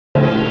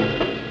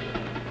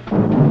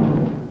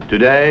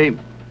Today,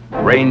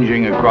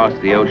 ranging across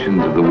the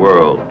oceans of the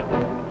world,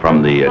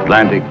 from the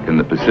Atlantic and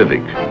the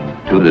Pacific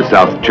to the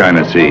South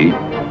China Sea,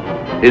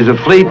 is a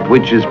fleet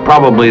which is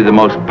probably the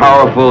most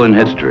powerful in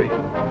history,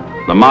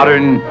 the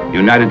modern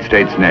United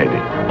States Navy.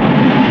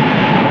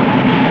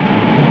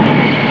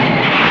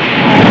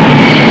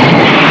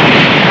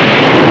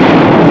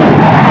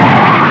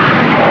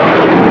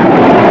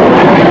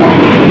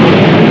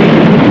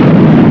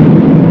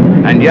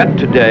 And yet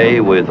today,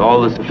 with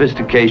all the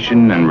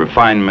sophistication and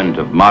refinement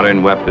of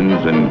modern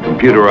weapons and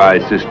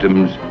computerized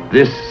systems,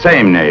 this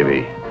same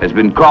Navy has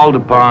been called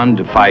upon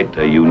to fight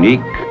a unique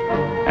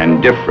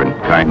and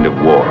different kind of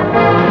war.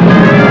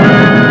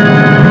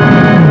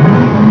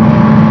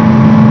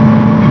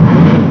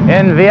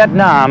 In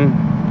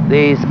Vietnam,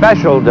 the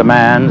special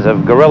demands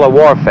of guerrilla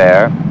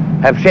warfare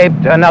have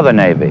shaped another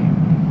Navy.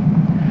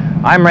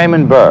 I'm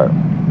Raymond Burr.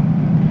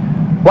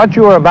 What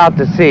you are about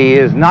to see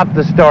is not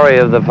the story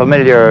of the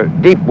familiar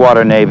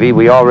deep-water Navy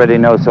we already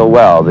know so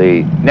well,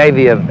 the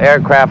Navy of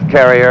aircraft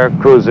carrier,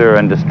 cruiser,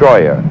 and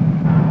destroyer.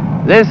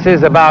 This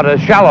is about a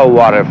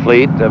shallow-water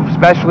fleet of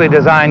specially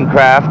designed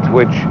craft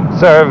which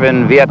serve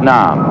in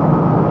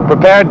Vietnam,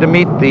 prepared to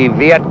meet the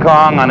Viet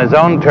Cong on his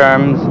own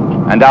terms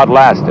and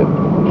outlast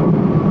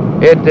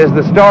him. It is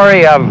the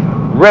story of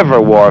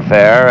river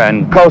warfare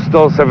and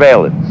coastal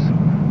surveillance,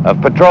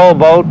 of patrol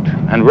boat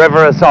and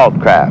river assault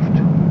craft.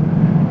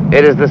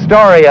 It is the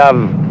story of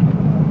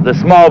the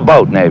small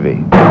boat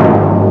Navy.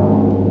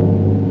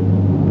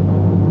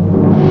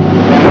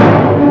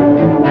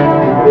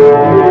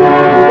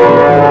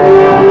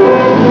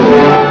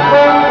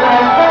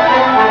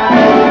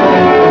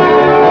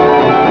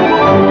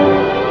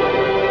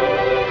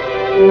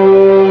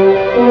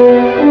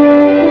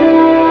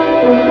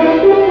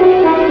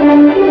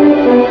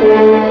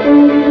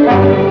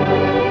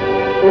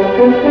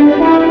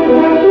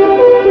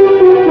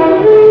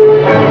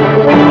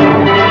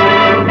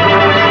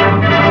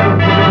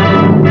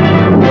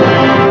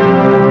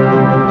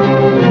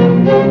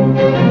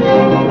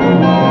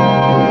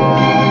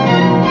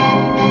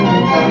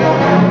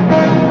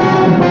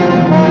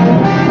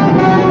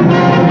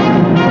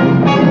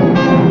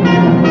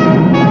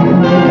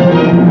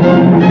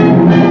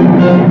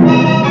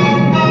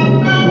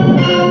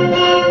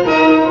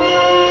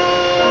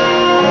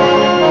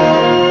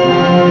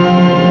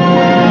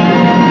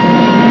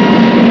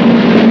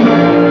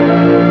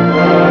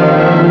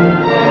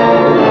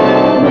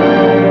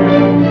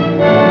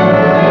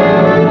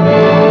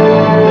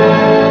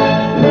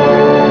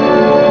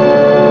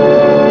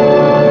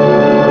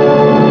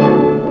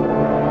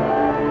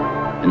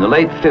 In the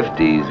late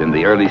 50s and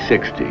the early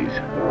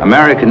 60s,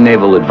 American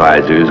naval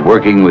advisors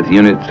working with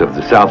units of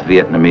the South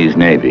Vietnamese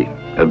Navy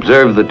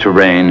observe the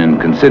terrain and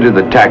consider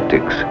the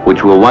tactics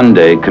which will one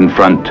day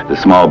confront the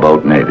small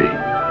boat Navy.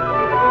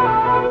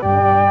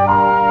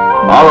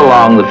 All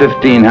along the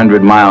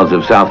 1,500 miles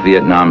of South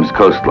Vietnam's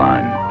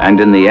coastline and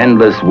in the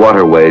endless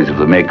waterways of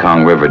the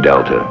Mekong River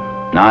Delta,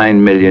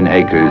 9 million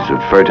acres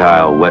of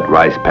fertile wet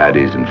rice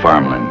paddies and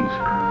farmlands,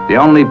 the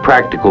only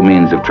practical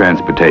means of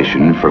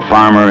transportation for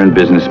farmer and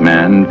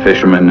businessman,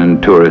 fisherman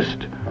and tourist,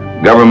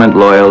 government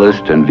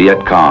loyalist and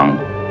Viet Cong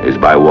is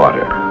by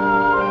water.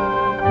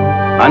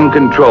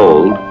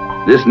 Uncontrolled,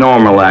 this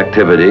normal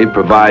activity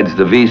provides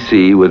the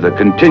VC with a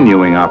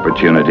continuing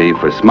opportunity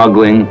for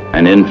smuggling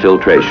and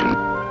infiltration.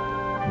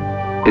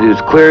 It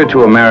is clear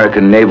to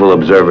American naval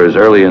observers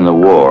early in the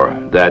war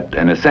that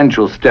an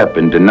essential step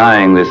in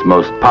denying this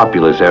most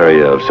populous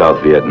area of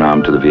South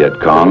Vietnam to the Viet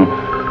Cong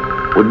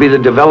would be the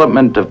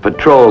development of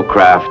patrol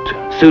craft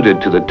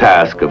suited to the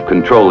task of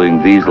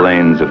controlling these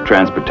lanes of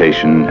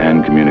transportation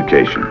and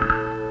communication.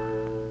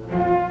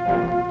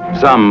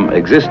 Some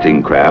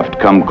existing craft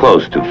come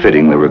close to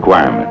fitting the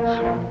requirements.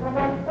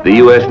 The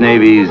U.S.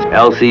 Navy's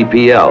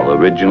Lcpls,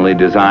 originally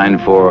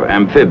designed for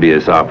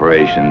amphibious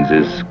operations,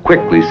 is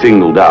quickly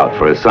singled out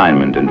for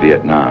assignment in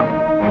Vietnam.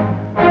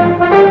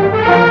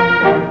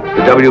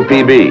 The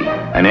WPB,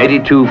 an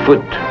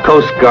 82-foot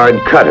Coast Guard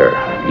cutter,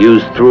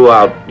 used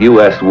throughout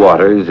U.S.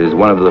 waters, is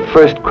one of the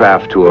first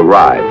craft to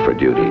arrive for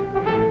duty.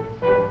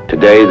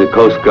 Today, the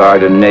Coast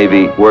Guard and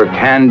Navy work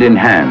hand in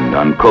hand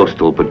on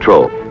coastal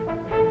patrol.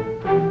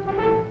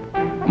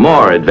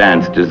 More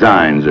advanced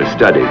designs are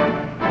studied.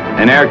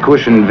 An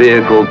air-cushioned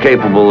vehicle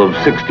capable of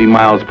 60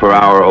 miles per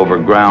hour over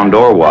ground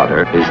or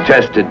water is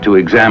tested to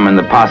examine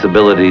the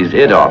possibilities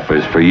it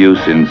offers for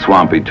use in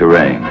swampy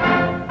terrain.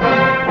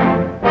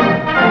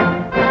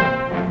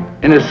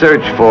 In a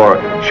search for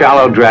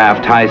shallow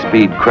draft,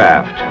 high-speed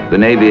craft, the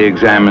Navy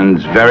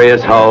examines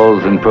various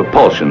hulls and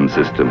propulsion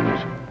systems,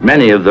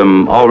 many of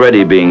them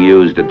already being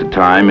used at the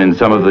time in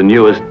some of the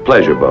newest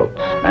pleasure boats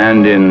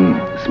and in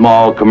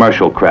small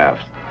commercial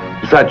crafts,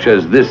 such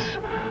as this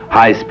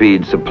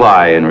high-speed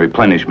supply and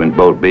replenishment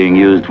boat being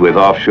used with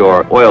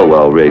offshore oil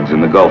well rigs in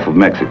the Gulf of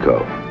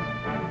Mexico.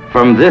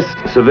 From this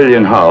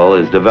civilian hull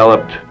is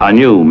developed a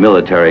new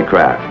military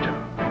craft,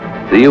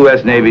 the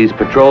U.S. Navy's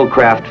Patrol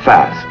Craft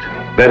Fast,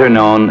 better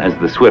known as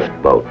the Swift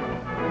boat.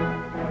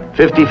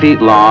 50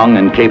 feet long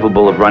and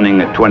capable of running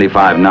at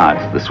 25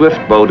 knots, the Swift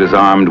boat is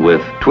armed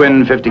with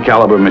twin 50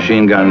 caliber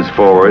machine guns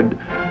forward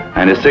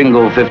and a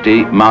single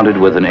 50 mounted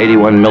with an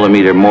 81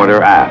 millimeter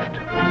mortar aft.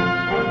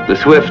 The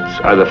Swifts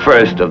are the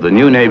first of the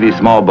new Navy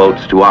small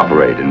boats to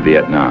operate in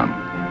Vietnam.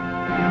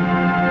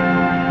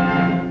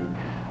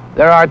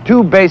 There are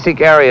two basic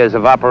areas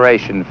of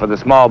operation for the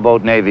small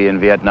boat Navy in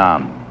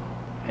Vietnam: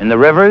 in the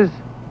rivers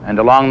and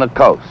along the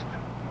coast.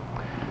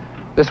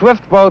 The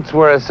Swift boats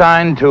were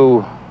assigned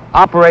to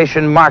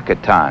Operation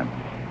Market Time,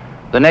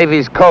 the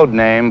Navy's code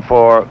name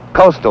for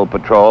coastal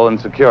patrol and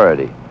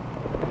security.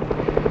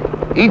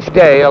 Each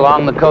day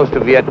along the coast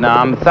of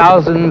Vietnam,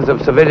 thousands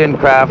of civilian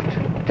craft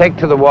take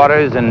to the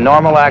waters in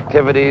normal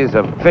activities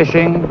of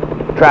fishing,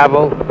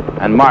 travel,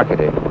 and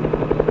marketing.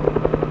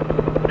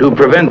 To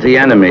prevent the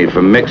enemy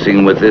from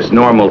mixing with this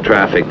normal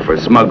traffic for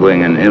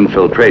smuggling and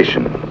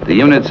infiltration, the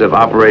units of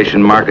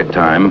Operation Market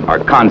Time are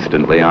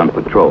constantly on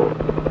patrol.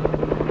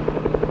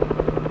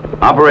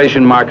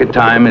 Operation Market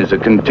Time is a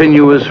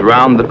continuous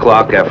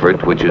round-the-clock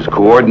effort which is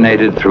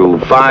coordinated through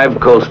 5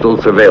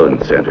 coastal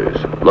surveillance centers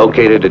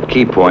located at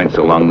key points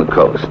along the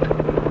coast.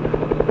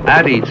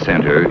 At each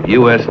center,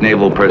 U.S.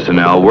 naval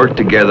personnel work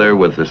together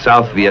with the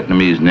South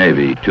Vietnamese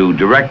Navy to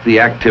direct the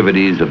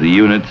activities of the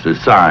units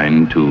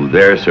assigned to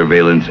their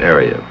surveillance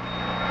area.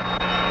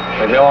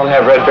 McMillan,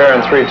 have Red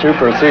Baron 3-2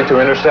 proceed to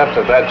intercept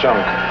at that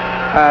junk.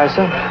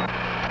 Sir.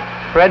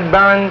 Red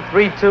Baron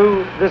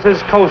 3-2, this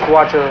is Coast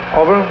Watcher,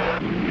 over.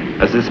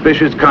 A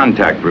suspicious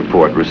contact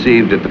report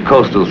received at the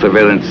Coastal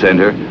Surveillance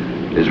Center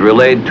is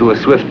relayed to a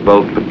Swift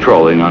boat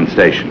patrolling on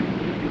station.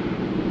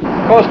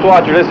 Coast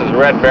Watcher, this is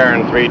Red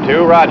Baron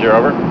 3-2, roger,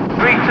 over. 3-2,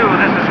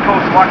 this is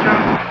Coast Watcher.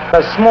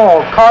 A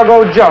small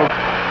cargo junk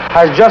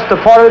has just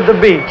departed the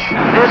beach.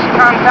 This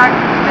contact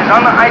is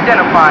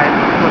unidentified.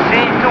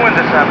 Proceed to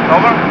intercept,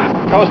 over.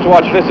 Coast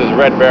Watcher, this is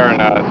Red Baron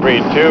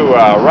 3-2,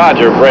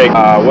 roger, break,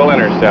 we'll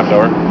intercept,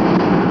 over.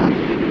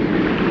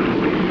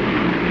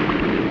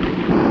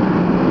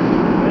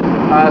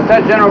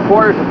 Set general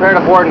quarters, prepare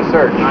to board and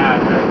search.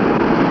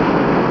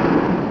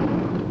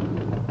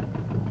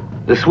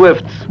 The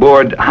Swifts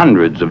board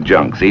hundreds of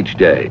junks each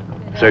day,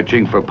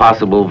 searching for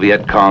possible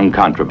Viet Cong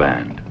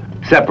contraband,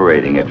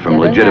 separating it from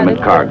legitimate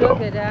cargo.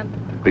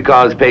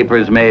 Because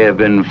papers may have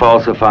been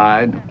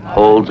falsified,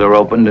 holds are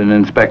opened and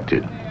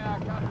inspected.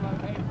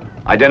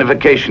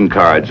 Identification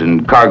cards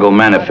and cargo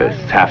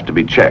manifests have to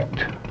be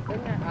checked.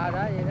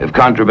 If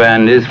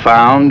contraband is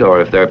found, or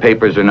if their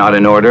papers are not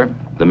in order,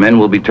 the men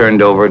will be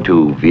turned over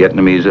to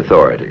Vietnamese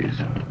authorities.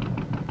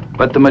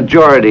 But the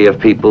majority of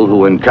people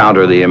who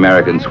encounter the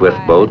American Swift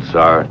boats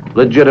are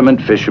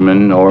legitimate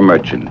fishermen or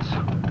merchants.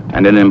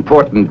 And an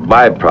important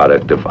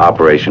byproduct of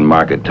Operation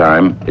Market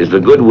Time is the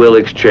goodwill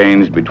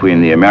exchanged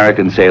between the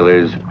American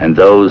sailors and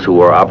those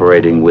who are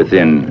operating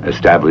within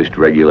established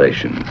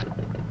regulations.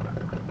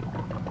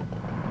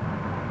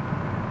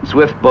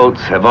 Swift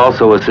boats have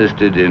also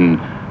assisted in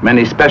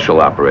many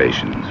special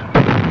operations.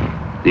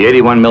 The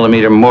 81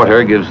 millimeter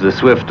mortar gives the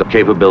Swift the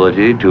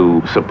capability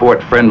to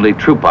support friendly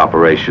troop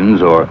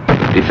operations or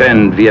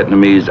defend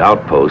Vietnamese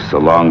outposts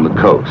along the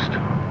coast.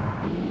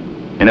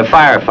 In a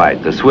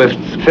firefight, the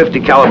Swift's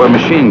 50 caliber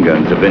machine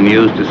guns have been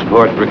used to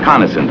support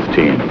reconnaissance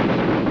teams,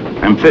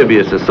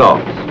 amphibious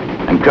assaults,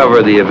 and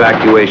cover the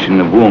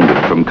evacuation of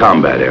wounded from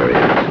combat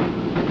areas.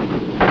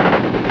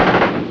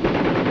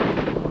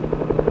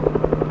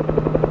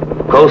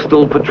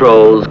 Coastal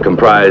patrols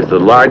comprise the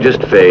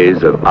largest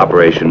phase of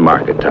Operation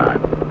Market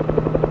Time.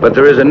 But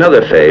there is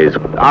another phase,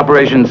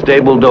 Operation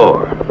Stable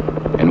Door,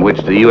 in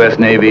which the U.S.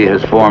 Navy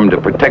has formed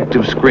a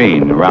protective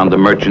screen around the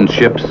merchant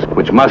ships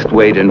which must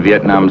wait in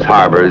Vietnam's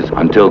harbors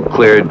until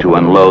cleared to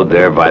unload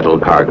their vital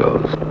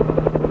cargoes.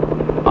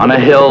 On a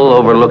hill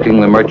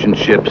overlooking the merchant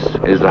ships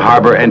is the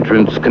harbor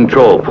entrance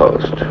control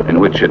post, in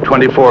which a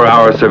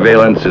 24-hour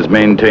surveillance is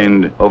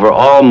maintained over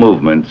all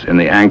movements in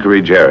the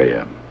anchorage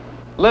area.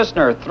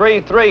 Listener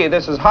 3-3,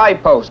 this is High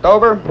Post,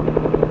 over.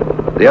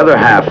 The other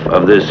half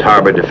of this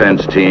harbor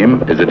defense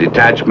team is a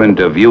detachment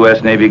of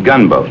U.S. Navy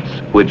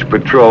gunboats, which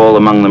patrol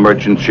among the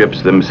merchant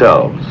ships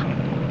themselves.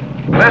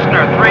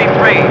 Listener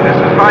 3-3, this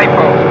is High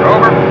Post,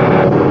 over.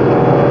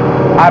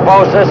 High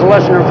Post, this is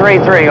Listener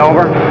 3-3,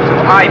 over. This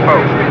is High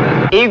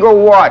Post. Eagle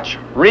Watch,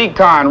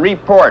 recon,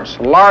 reports,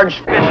 large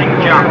fishing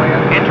junk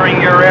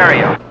entering your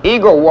area.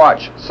 Eagle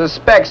Watch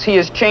suspects he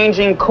is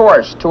changing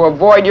course to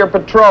avoid your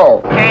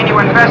patrol. Can you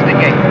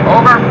investigate?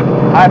 Over.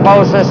 High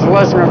Post, this is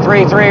Listener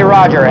 3-3,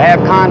 roger. Have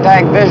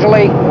contact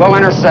visually. We'll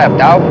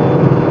intercept. Out.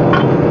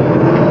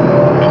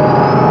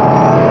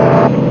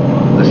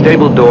 The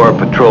Stable Door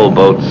patrol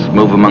boats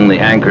move among the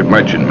anchored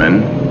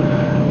merchantmen,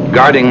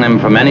 guarding them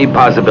from any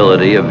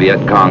possibility of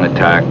Viet Cong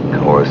attack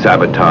or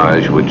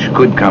sabotage, which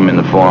could come in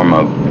the form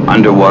of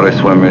underwater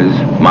swimmers,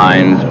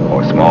 mines,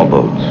 or small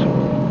boats.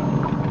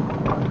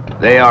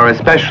 They are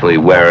especially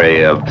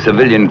wary of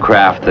civilian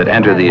craft that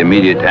enter the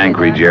immediate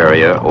anchorage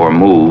area or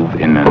move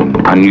in an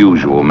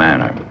unusual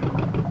manner.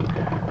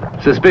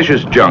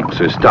 Suspicious junks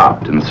are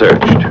stopped and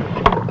searched.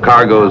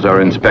 Cargoes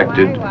are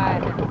inspected,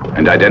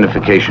 and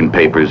identification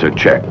papers are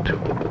checked.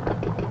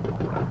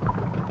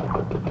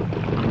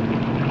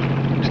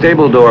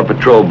 stable door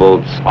patrol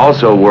boats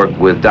also work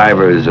with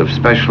divers of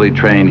specially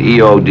trained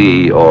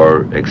EOD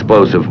or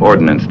explosive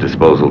ordnance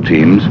disposal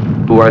teams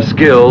who are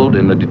skilled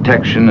in the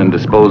detection and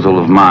disposal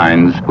of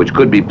mines which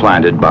could be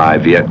planted by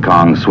Viet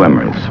Cong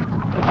swimmers.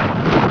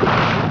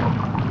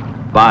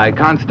 By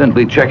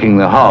constantly checking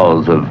the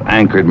hulls of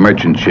anchored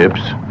merchant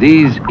ships,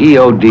 these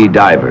EOD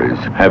divers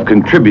have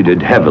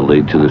contributed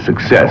heavily to the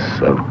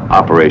success of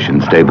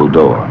Operation Stable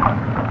Door.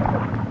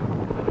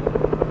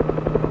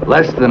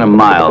 Less than a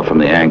mile from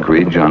the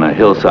anchorage on a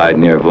hillside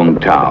near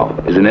Vung Tau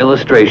is an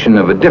illustration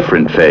of a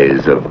different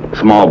phase of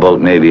small boat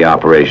Navy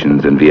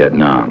operations in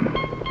Vietnam.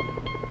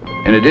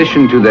 In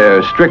addition to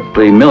their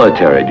strictly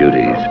military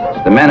duties,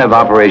 the men of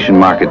Operation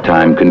Market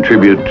Time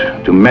contribute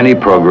to many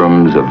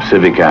programs of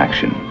civic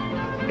action.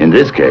 In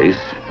this case,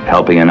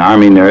 helping an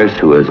Army nurse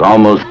who has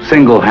almost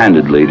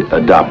single-handedly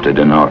adopted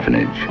an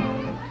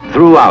orphanage.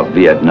 Throughout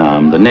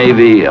Vietnam, the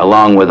Navy,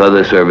 along with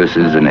other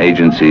services and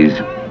agencies,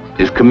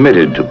 is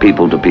committed to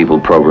people-to-people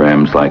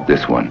programs like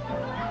this one.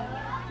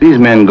 These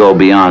men go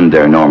beyond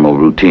their normal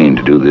routine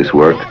to do this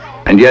work,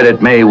 and yet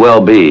it may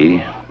well be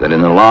that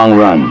in the long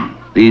run,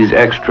 these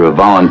extra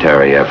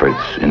voluntary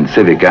efforts in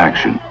civic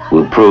action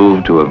will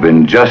prove to have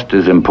been just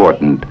as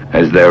important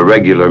as their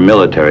regular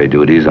military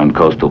duties on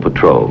coastal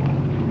patrol.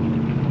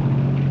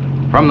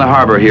 From the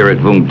harbor here at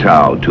Vung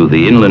Tau to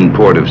the inland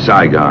port of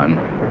Saigon,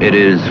 it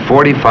is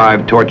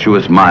 45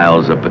 tortuous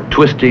miles up a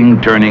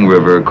twisting, turning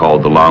river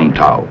called the Long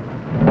Tau.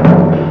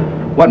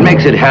 What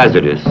makes it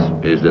hazardous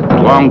is that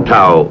the Long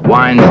Tau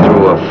winds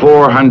through a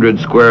 400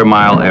 square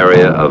mile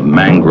area of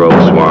mangrove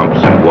swamps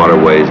and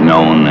waterways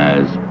known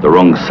as the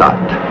Rung Sat,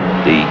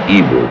 the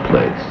evil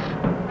place.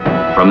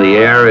 From the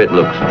air it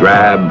looks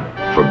drab,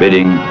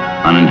 forbidding,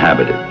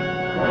 uninhabited.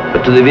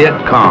 But to the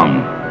Viet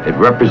Cong, it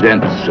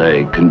represents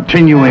a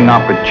continuing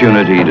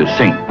opportunity to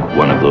sink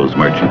one of those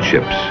merchant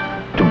ships,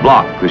 to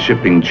block the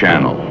shipping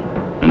channel,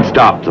 and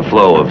stop the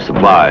flow of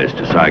supplies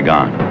to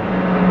Saigon.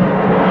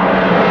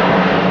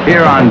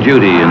 Here on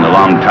duty in the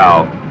Long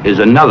Tau is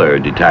another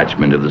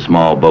detachment of the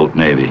small boat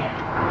Navy.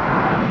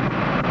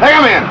 Take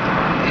 'em in.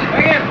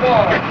 Bring in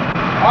forward.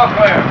 All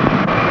clear.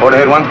 Port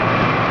ahead one.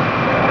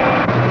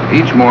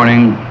 Each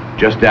morning,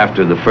 just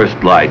after the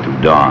first light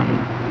of dawn,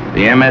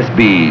 the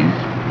Msbs,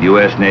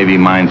 U.S. Navy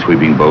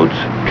minesweeping boats,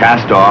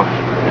 cast off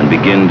and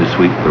begin to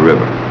sweep the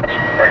river.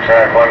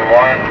 Brookside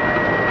 1-1.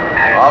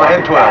 All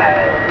ahead 12.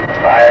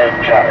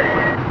 5 Charlie.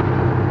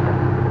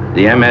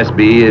 The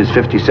MSB is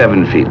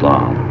 57 feet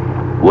long,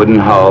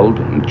 wooden-hulled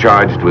and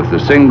charged with the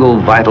single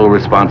vital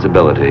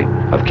responsibility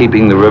of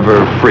keeping the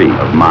river free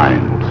of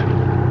mines.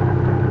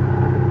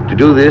 To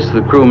do this,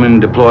 the crewmen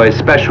deploy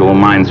special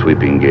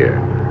minesweeping gear.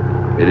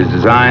 It is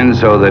designed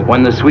so that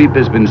when the sweep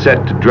has been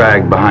set to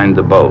drag behind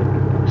the boat,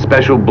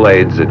 special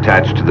blades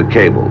attached to the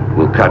cable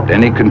will cut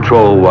any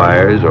control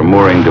wires or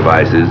mooring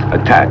devices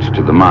attached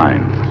to the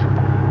mines.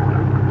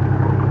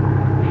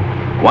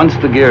 Once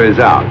the gear is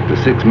out, the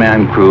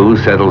 6-man crew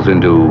settles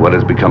into what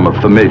has become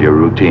a familiar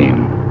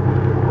routine.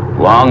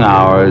 Long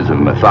hours of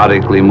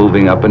methodically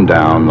moving up and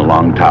down the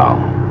Long Tau,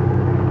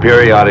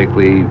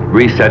 periodically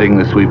resetting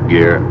the sweep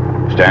gear,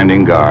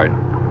 standing guard,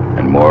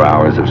 and more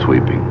hours of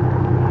sweeping.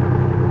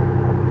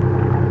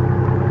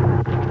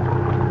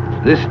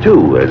 This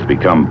too has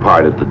become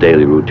part of the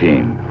daily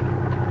routine.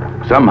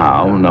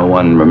 Somehow, no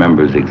one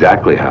remembers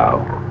exactly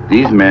how,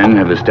 these men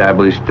have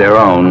established their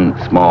own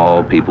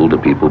small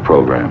people-to-people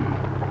program.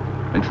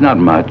 It's not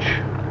much: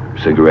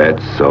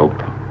 cigarettes, soap,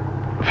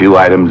 a few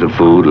items of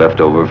food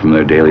left over from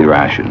their daily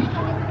rations.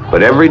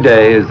 But every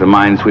day as the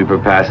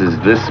minesweeper passes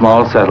this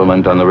small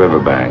settlement on the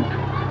riverbank,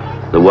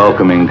 the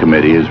welcoming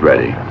committee is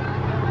ready.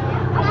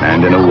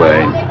 And in a way,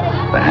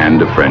 the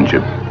hand of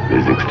friendship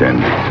is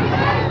extended.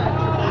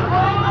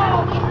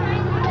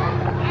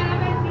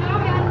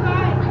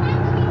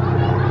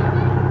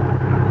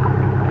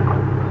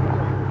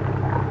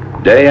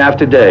 Day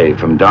after day,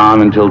 from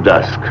dawn until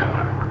dusk,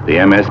 the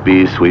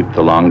MSBs sweep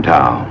the Long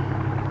Tau.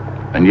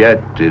 And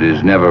yet, it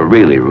is never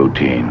really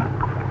routine.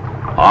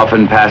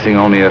 Often passing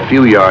only a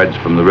few yards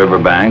from the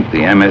riverbank, the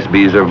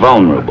MSBs are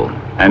vulnerable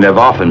and have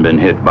often been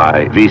hit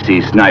by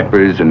VC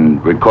snipers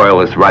and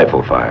recoilless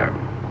rifle fire.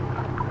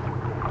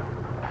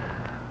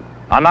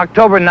 On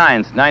October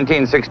 9th,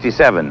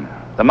 1967,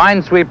 the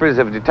minesweepers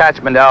of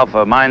Detachment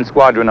Alpha, Mine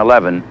Squadron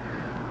 11,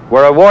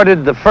 were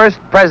awarded the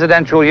first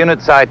Presidential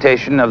Unit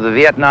Citation of the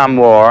Vietnam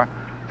War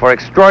for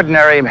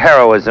extraordinary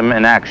heroism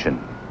in action.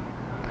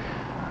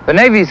 The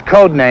Navy's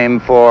code name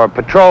for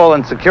patrol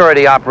and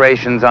security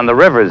operations on the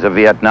rivers of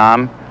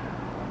Vietnam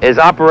is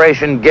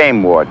Operation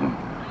Game Warden.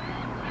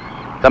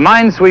 The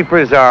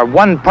minesweepers are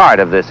one part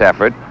of this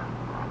effort,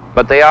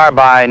 but they are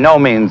by no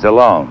means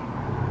alone.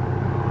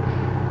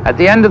 At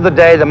the end of the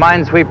day, the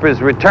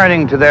minesweepers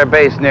returning to their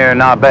base near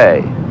Na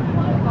Bay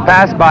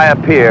pass by a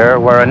pier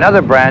where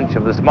another branch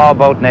of the small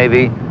boat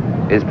Navy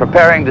is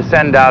preparing to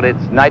send out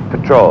its night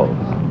patrols.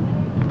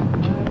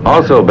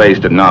 Also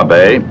based at Na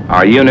Bay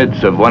are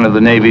units of one of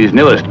the Navy's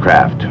newest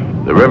craft,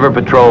 the River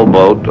Patrol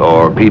Boat,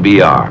 or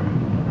PBR.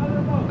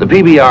 The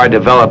PBR,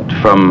 developed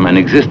from an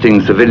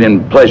existing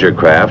civilian pleasure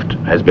craft,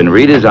 has been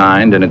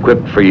redesigned and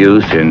equipped for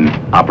use in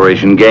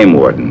Operation Game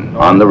Warden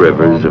on the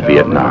rivers of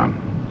Vietnam.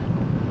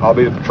 I'll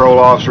be the patrol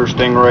officer,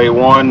 Stingray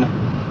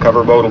 1.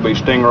 Cover boat will be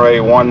Stingray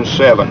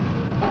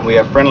 17. We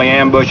have friendly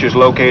ambushes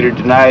located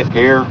tonight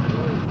here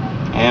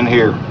and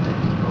here.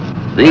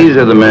 These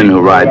are the men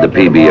who ride the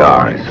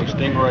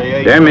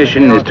PBRs. Their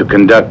mission is to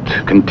conduct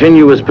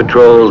continuous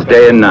patrols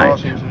day and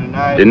night,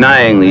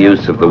 denying the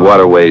use of the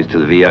waterways to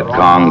the Viet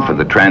Cong for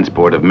the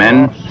transport of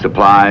men,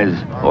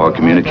 supplies, or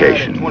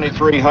communication.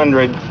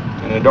 2300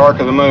 in the dark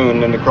of the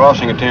moon, and the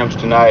crossing attempts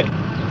tonight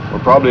will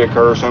probably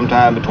occur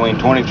sometime between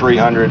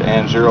 2300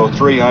 and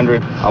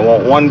 0300. I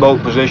want one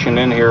boat positioned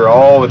in here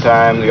all the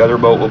time. The other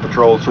boat will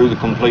patrol through the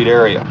complete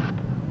area.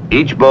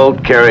 Each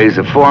boat carries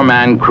a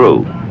 4-man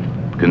crew,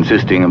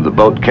 consisting of the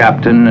boat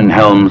captain and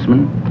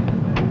helmsman,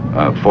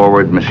 a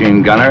forward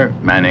machine gunner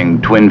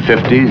manning twin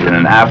 50s, and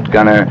an aft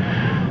gunner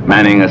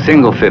manning a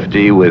single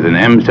 50 with an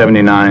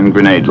M79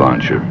 grenade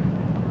launcher.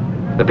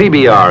 The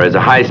PBR is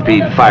a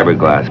high-speed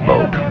fiberglass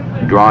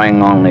boat,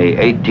 drawing only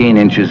 18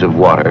 inches of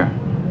water,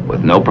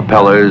 with no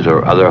propellers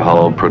or other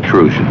hull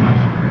protrusions.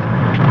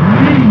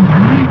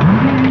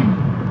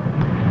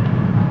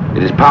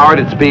 It is powered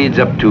at speeds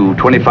up to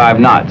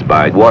 25 knots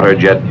by water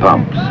jet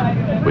pumps,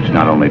 which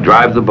not only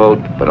drive the boat,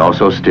 but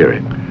also steer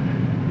it.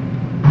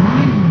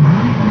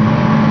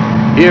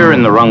 Here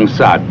in the Rung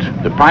Sat,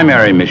 the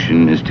primary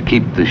mission is to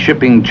keep the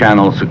shipping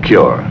channel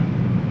secure.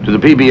 To the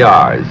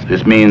PBRs,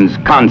 this means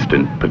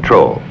constant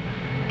patrol,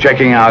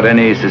 checking out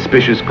any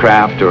suspicious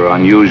craft or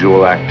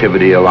unusual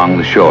activity along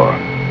the shore.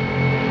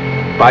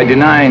 By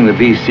denying the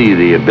VC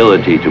the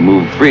ability to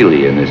move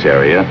freely in this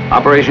area,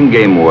 Operation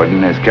Game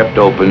Warden has kept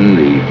open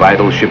the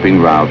vital shipping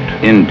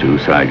route into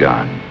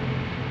Saigon.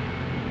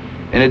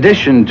 In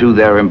addition to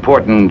their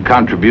important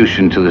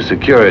contribution to the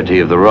security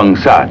of the Rung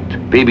Sat,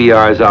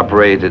 PBRs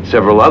operate at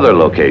several other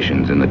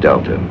locations in the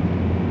Delta.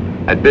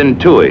 At Bin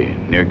Tui,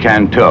 near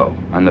Can Tho,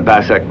 on the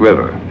Basak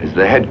River, is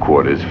the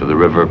headquarters for the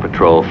River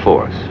Patrol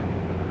Force.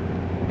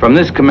 From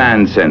this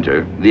command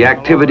center, the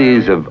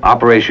activities of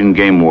Operation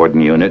Game Warden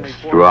units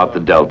throughout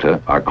the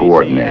Delta are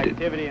coordinated.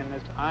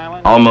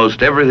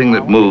 Almost everything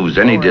that moves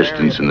any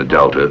distance in the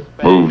Delta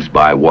moves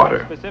by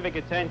water.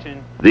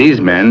 These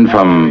men,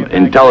 from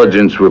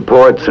intelligence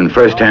reports and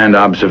first-hand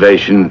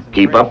observation,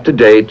 keep up to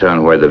date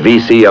on where the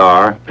VC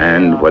are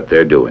and what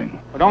they're doing.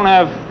 We don't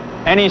have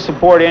any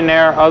support in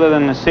there other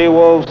than the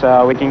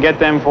Seawolves. We can get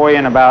them for you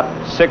in about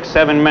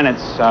 6-7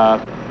 minutes.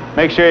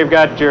 Make sure you've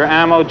got your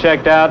ammo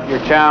checked out, your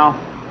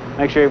chow.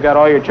 Make sure you've got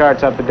all your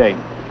charts up to date.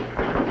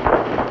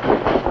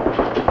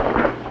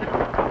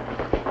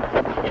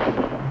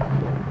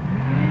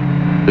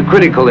 The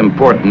critical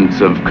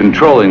importance of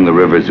controlling the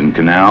rivers and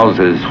canals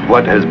is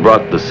what has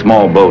brought the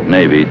small boat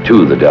Navy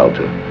to the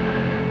Delta.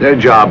 Their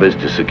job is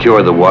to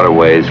secure the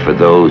waterways for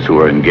those who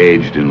are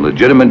engaged in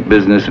legitimate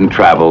business and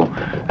travel,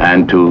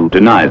 and to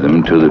deny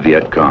them to the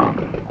Viet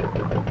Cong.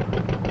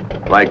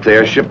 Like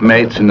their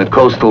shipmates in the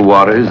coastal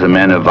waters, the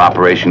men of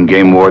Operation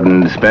Game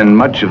Warden spend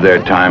much of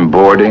their time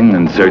boarding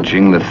and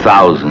searching the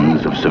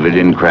thousands of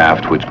civilian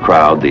craft which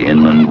crowd the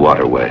inland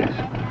waterways.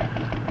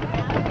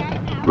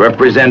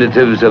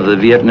 Representatives of the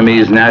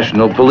Vietnamese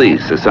National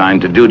Police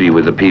assigned to duty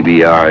with the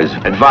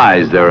PBRs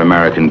advise their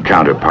American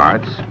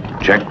counterparts,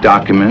 check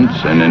documents,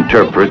 and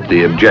interpret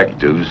the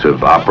objectives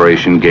of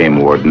Operation Game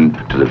Warden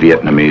to the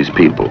Vietnamese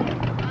people.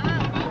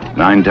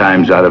 9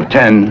 times out of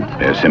 10,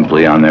 they're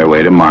simply on their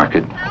way to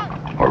market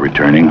or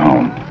returning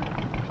home.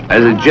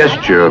 As a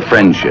gesture of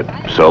friendship,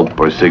 soap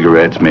or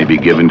cigarettes may be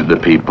given to the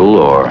people,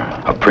 or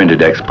a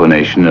printed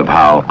explanation of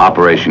how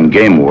Operation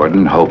Game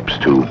Warden hopes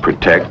to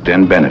protect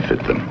and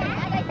benefit them.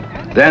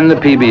 Then the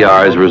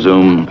PBRs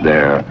resume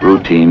their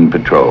routine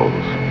patrols,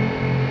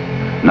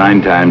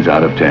 9 times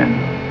out of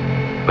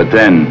 10. But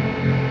then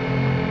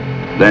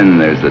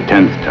there's the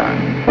 10th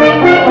time.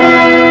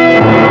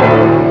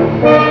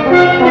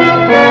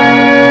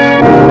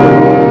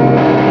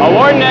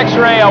 Warden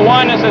X-ray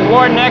 1, this is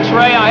Warden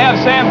X-ray. I have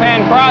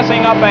sampan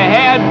crossing up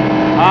ahead.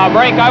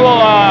 Break, I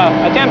will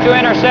attempt to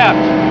intercept.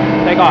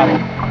 Take off.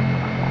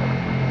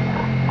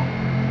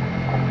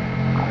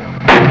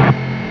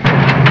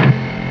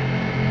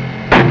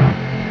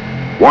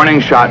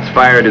 Warning shots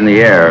fired in the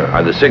air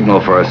are the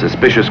signal for a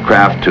suspicious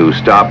craft to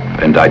stop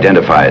and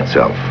identify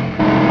itself.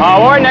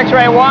 Warden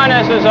X-ray 1,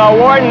 this is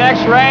Warden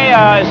X-ray.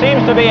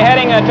 Seems to be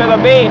heading to the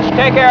beach.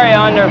 Take area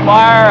under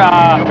fire.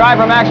 Try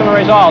for maximum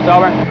results,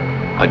 over.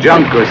 A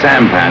junk or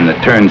sampan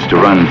that turns to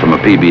run from a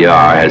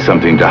PBR has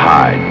something to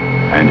hide.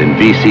 And in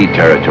VC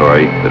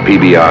territory, the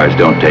PBRs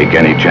don't take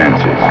any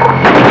chances.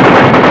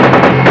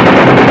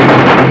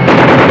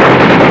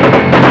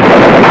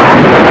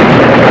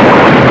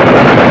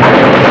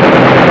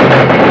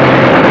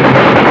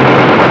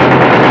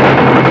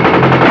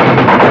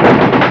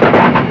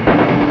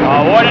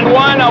 Warden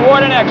 1,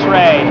 Warden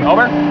X-ray,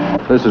 over.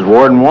 This is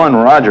Warden 1,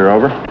 roger,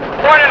 over.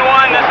 Warden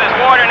 1, this is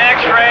Warden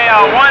X-ray.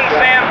 1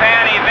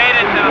 sampan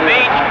evaded to the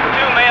beach.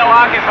 2 male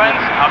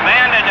occupants,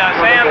 abandoned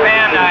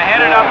sampan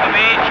headed up the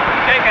beach,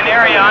 taken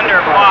area under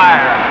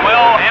fire.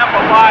 We'll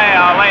amplify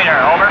later,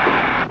 over.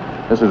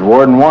 This is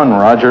Warden 1,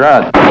 roger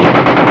out.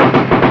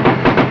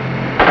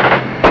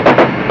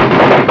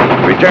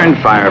 Return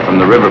fire from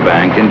the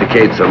riverbank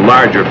indicates a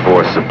larger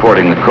force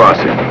supporting the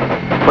crossing.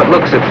 What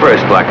looks at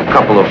first like a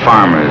couple of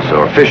farmers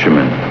or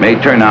fishermen may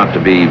turn out to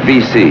be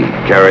VC,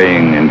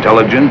 carrying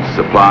intelligence,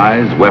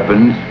 supplies,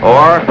 weapons,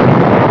 or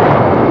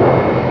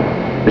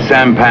a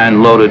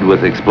sampan loaded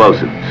with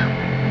explosives.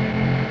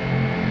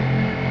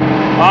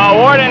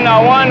 Warden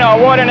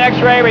 1, Warden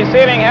X-ray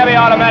receiving heavy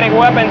automatic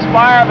weapons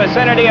fire,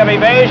 vicinity of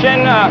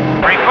evasion.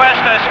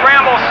 Request a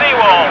scramble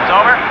Seawolves,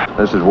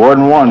 over. This is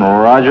Warden 1,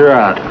 roger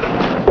out.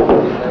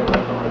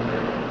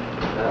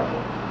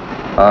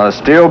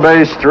 Steel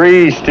Base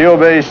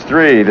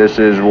 3, this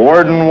is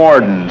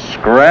Warden,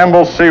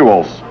 scramble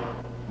Seawolves.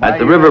 At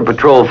the River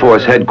Patrol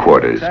Force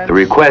headquarters, the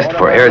request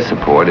for air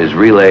support is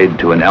relayed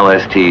to an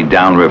LST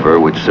downriver,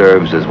 which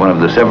serves as one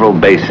of the several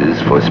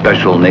bases for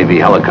special Navy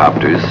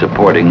helicopters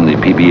supporting the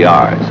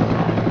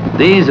Pbrs.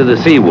 These are the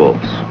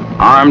Seawolves,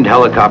 armed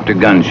helicopter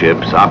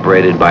gunships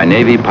operated by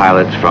Navy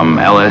pilots from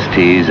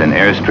LSTs and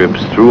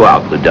airstrips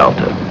throughout the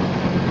Delta.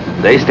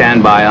 They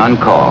stand by on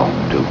call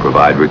to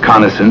provide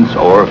reconnaissance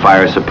or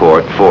fire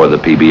support for the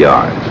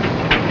Pbrs.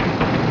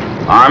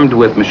 Armed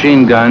with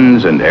machine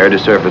guns and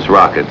air-to-surface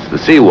rockets, the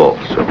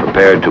Seawolves are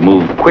prepared to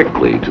move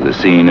quickly to the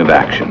scene of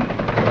action.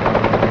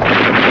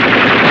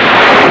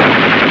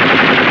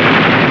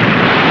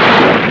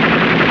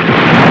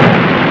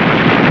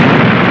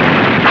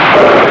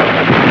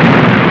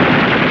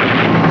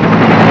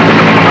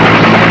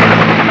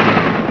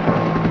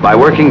 By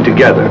working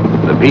together,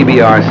 the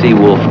PBR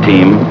Seawolf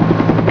team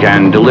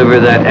can deliver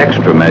that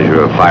extra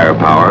measure of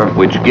firepower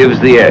which gives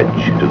the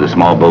edge to the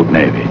small boat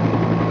Navy.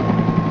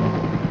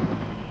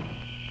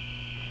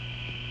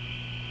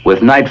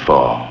 With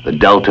nightfall, the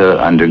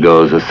Delta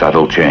undergoes a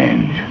subtle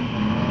change,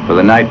 for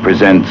the night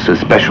presents a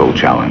special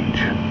challenge.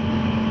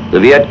 The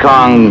Viet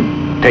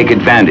Cong take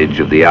advantage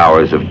of the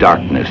hours of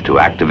darkness to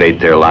activate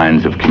their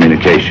lines of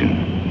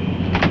communication.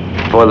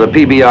 For the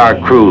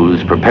PBR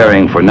crews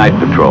preparing for night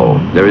patrol,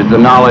 there is the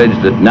knowledge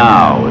that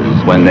now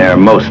is when they're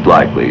most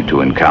likely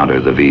to encounter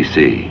the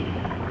VC.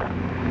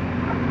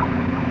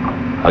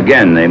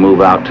 Again, they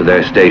move out to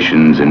their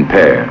stations in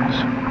pairs.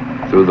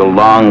 Through the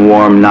long,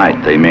 warm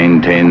night, they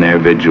maintain their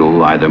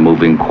vigil, either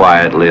moving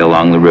quietly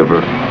along the river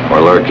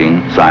or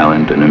lurking,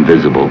 silent and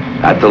invisible,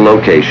 at the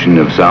location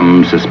of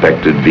some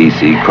suspected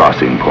VC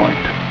crossing point.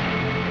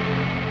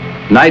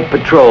 Night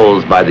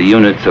patrols by the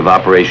units of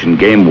Operation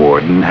Game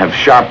Warden have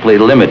sharply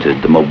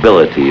limited the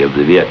mobility of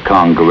the Viet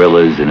Cong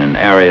guerrillas in an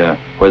area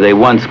where they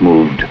once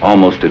moved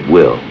almost at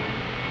will.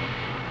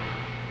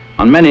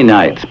 On many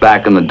nights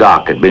back on the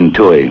dock at Binh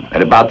Tui,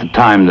 at about the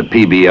time the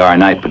PBR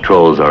night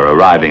patrols are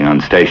arriving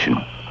on station,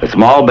 a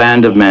small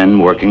band of men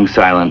working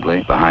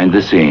silently behind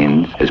the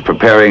scenes is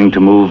preparing to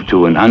move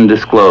to an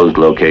undisclosed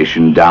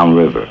location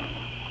downriver.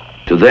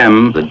 To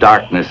them, the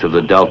darkness of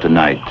the Delta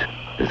night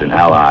is an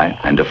ally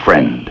and a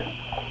friend.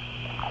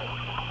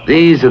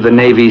 These are the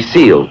Navy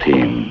SEAL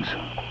teams,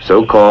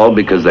 so called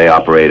because they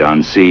operate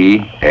on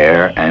sea,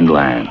 air, and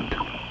land.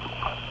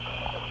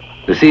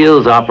 The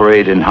SEALs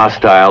operate in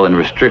hostile and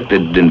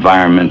restricted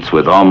environments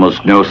with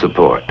almost no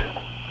support.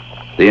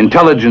 The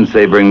intelligence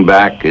they bring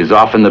back is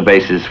often the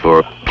basis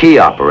for key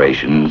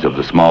operations of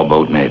the small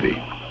boat Navy.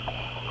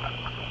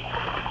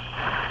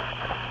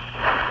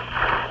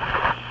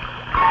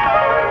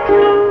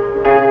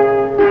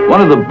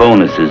 One of the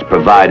bonuses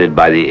provided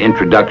by the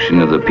introduction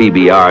of the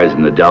PBRs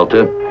in the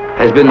Delta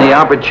has been the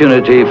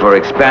opportunity for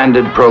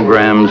expanded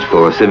programs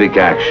for civic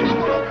action.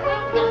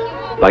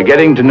 By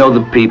getting to know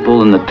the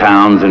people in the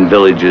towns and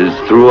villages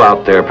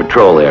throughout their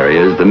patrol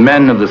areas, the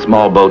men of the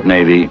small boat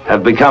Navy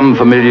have become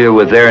familiar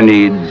with their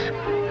needs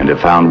and have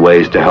found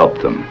ways to help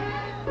them.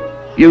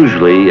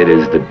 Usually it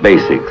is the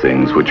basic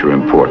things which are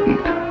important.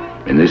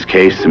 In this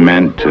case,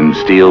 cement and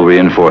steel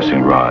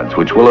reinforcing rods,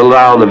 which will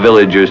allow the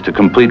villagers to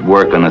complete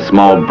work on a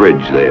small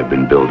bridge they have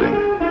been building.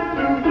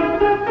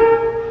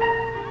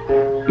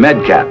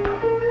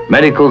 MedCap,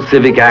 Medical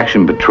Civic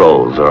Action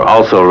Patrols, are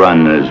also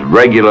run as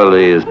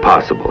regularly as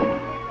possible.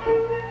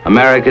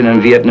 American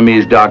and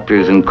Vietnamese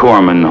doctors and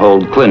corpsmen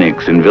hold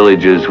clinics in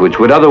villages which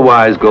would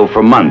otherwise go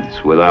for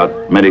months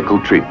without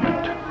medical treatment.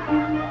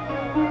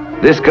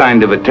 This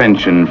kind of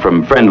attention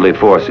from friendly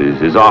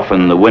forces is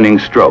often the winning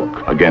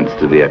stroke against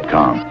the Viet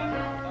Cong.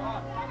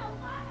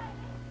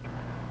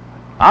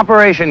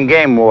 Operation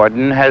Game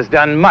Warden has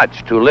done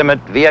much to limit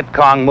Viet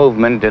Cong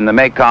movement in the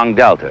Mekong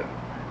Delta.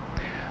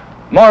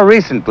 More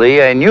recently,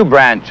 a new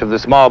branch of the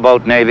small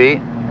boat Navy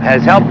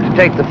has helped to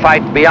take the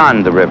fight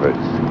beyond the rivers,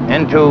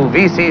 into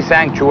VC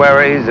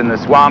sanctuaries in the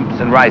swamps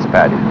and rice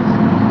paddies.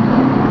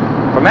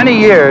 For many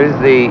years,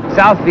 the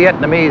South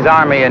Vietnamese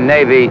Army and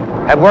Navy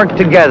have worked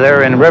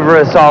together in river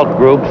assault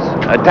groups,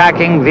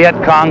 attacking Viet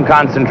Cong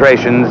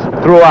concentrations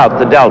throughout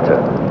the Delta.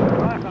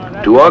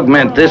 To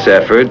augment this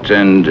effort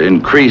and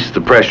increase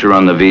the pressure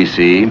on the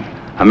VC,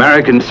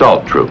 American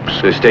assault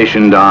troops are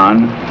stationed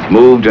on,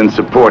 moved and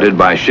supported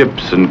by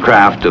ships and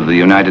craft of the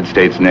United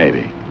States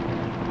Navy.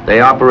 They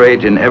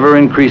operate in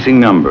ever-increasing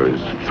numbers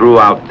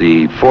throughout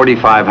the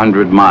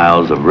 4,500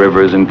 miles of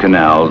rivers and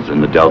canals in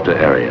the Delta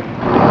area.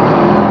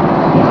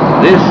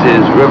 This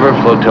is River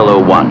Flotilla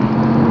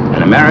 1,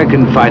 an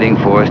American fighting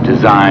force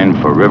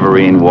designed for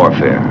riverine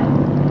warfare,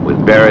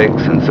 with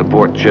barracks and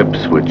support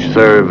ships which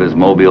serve as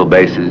mobile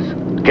bases,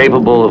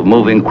 capable of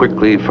moving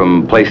quickly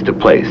from place to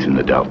place in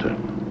the Delta.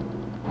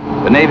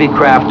 The Navy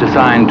craft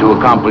assigned to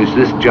accomplish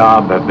this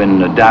job have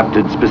been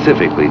adapted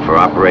specifically for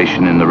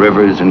operation in the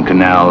rivers and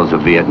canals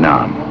of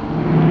Vietnam.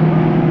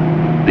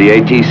 The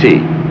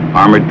ATC,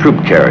 Armored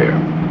Troop Carrier,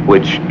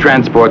 which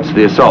transports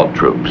the assault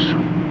troops.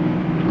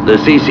 The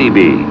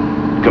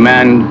CCB,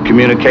 Command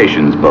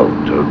Communications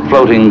Boat, a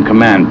floating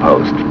command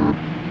post.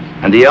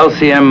 And the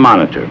LCM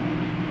Monitor,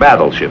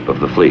 battleship of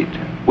the fleet,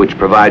 which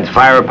provides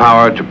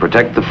firepower to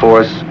protect the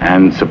force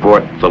and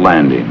support the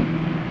landing.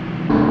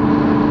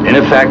 In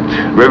effect,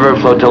 River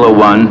Flotilla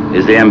 1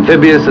 is the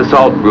amphibious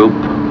assault group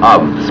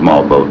of the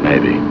small boat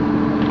Navy.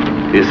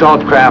 The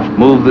assault craft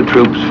move the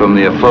troops from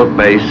the afloat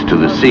base to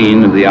the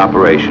scene of the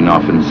operation,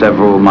 often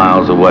several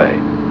miles away.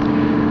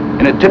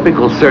 In a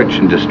typical search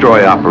and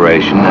destroy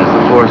operation, as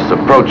the force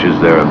approaches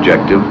their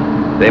objective,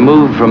 they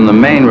move from the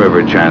main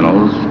river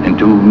channels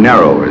into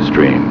narrower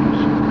streams,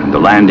 and the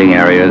landing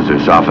areas are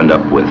softened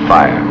up with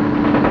fire.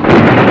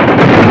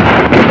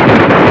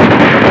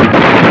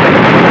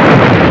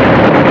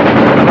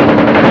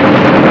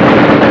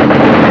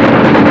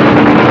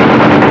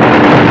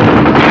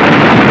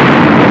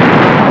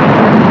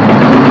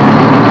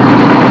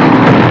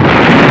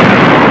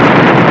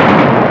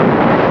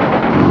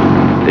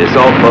 The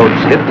assault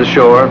boats hit the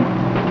shore,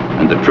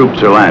 and the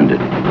troops are landed.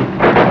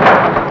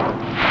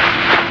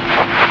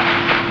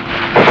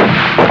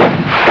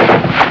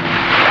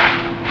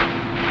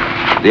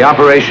 The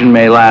operation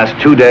may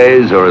last 2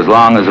 days or as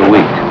long as a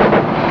week.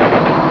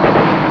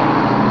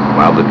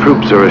 While the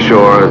troops are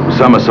ashore,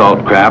 some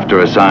assault craft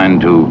are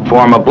assigned to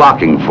form a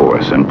blocking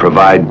force and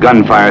provide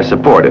gunfire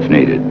support if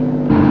needed.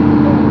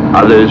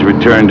 Others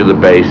return to the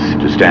base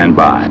to stand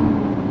by.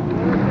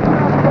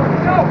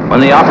 When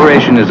the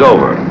operation is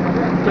over,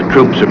 the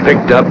troops are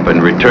picked up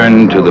and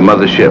returned to the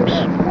mother ships.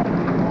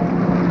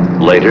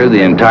 Later,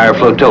 the entire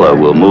flotilla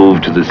will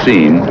move to the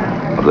scene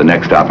of the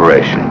next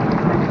operation.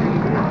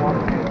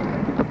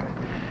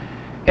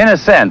 In a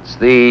sense,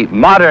 the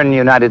modern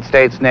United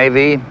States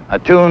Navy,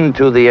 attuned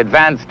to the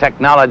advanced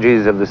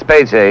technologies of the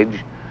space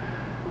age,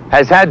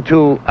 has had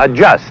to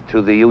adjust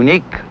to the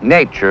unique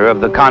nature of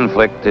the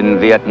conflict in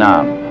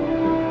Vietnam.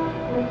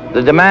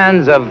 The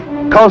demands of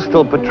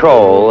coastal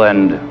patrol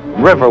and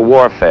river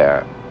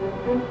warfare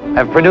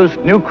have produced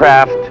new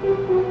craft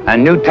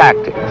and new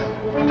tactics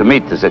to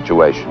meet the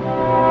situation.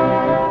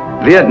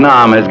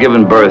 Vietnam has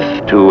given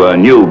birth to a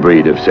new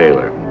breed of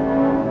sailor.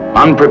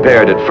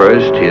 Unprepared at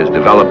first, he has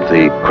developed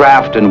the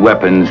craft and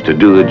weapons to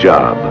do the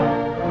job.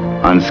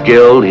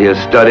 Unskilled, he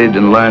has studied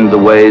and learned the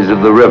ways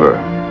of the river.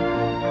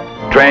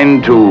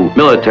 Trained to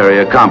military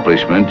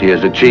accomplishment, he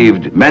has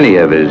achieved many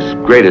of his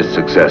greatest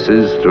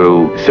successes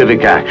through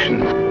civic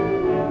action.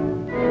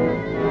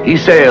 He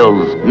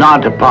sails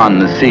not upon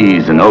the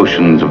seas and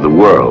oceans of the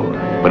world,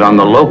 but on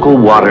the local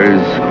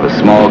waters of a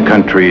small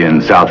country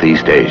in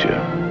Southeast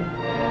Asia.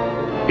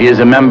 He is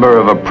a member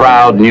of a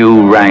proud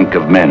new rank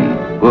of men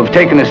who have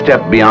taken a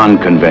step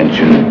beyond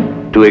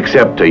convention to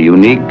accept a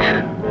unique,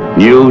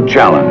 new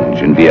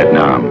challenge in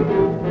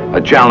Vietnam.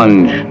 A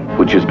challenge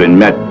which has been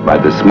met by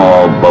the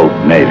small boat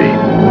Navy.